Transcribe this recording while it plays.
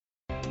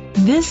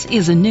This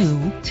is a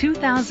new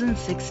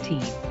 2016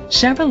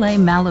 Chevrolet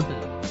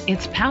Malibu.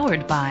 It's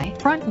powered by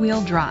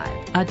front-wheel drive,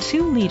 a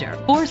 2-liter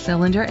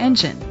 4-cylinder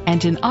engine,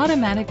 and an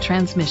automatic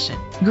transmission.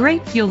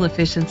 Great fuel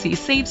efficiency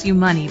saves you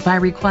money by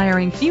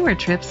requiring fewer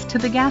trips to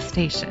the gas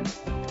station.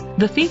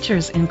 The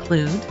features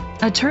include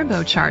a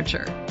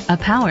turbocharger, a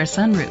power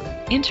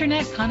sunroof,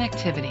 internet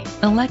connectivity,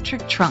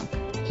 electric trunk,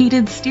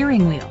 heated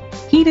steering wheel,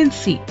 heated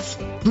seats,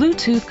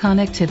 Bluetooth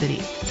connectivity,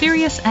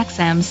 Sirius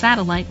XM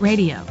satellite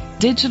radio,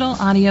 digital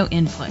audio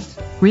input,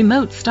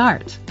 remote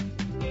start.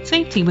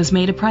 Safety was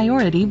made a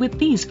priority with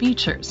these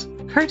features: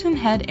 curtain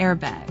head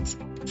airbags,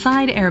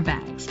 side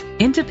airbags,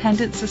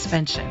 independent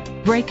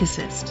suspension, brake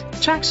assist,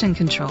 traction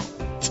control,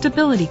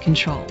 stability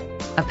control,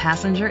 a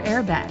passenger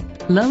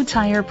airbag, low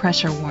tire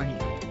pressure warning,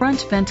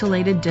 front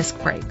ventilated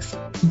disc brakes,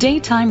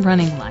 daytime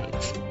running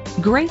lights.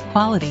 Great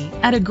quality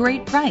at a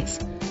great price.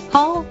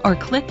 Call or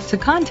click to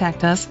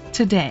contact us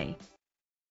today.